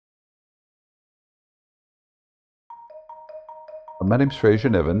My name's Frazier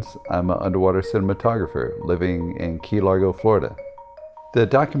Nivens. I'm an underwater cinematographer living in Key Largo, Florida. The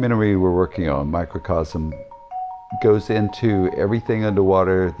documentary we're working on, Microcosm, goes into everything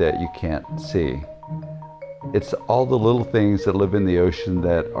underwater that you can't see. It's all the little things that live in the ocean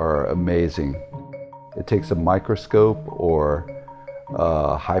that are amazing. It takes a microscope or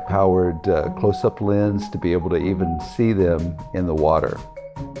a high-powered close-up lens to be able to even see them in the water.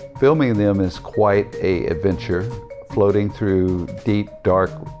 Filming them is quite an adventure, floating through deep, dark,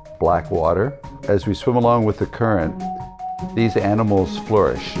 black water. As we swim along with the current, these animals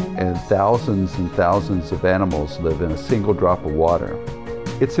flourish, and thousands of animals live in a single drop of water.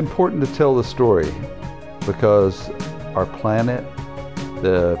 It's important to tell the story because our planet,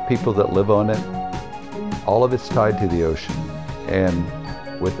 the people that live on it, all of it's tied to the ocean.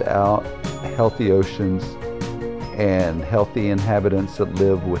 And without healthy oceans and healthy inhabitants that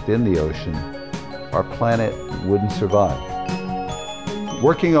live within the ocean, our planet wouldn't survive.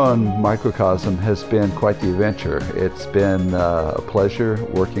 Working on Microcosm has been quite the adventure. It's been a pleasure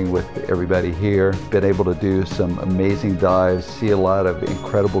working with everybody here. Been able to do some amazing dives, see a lot of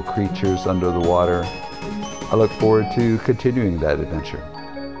incredible creatures under the water. I look forward to continuing that adventure.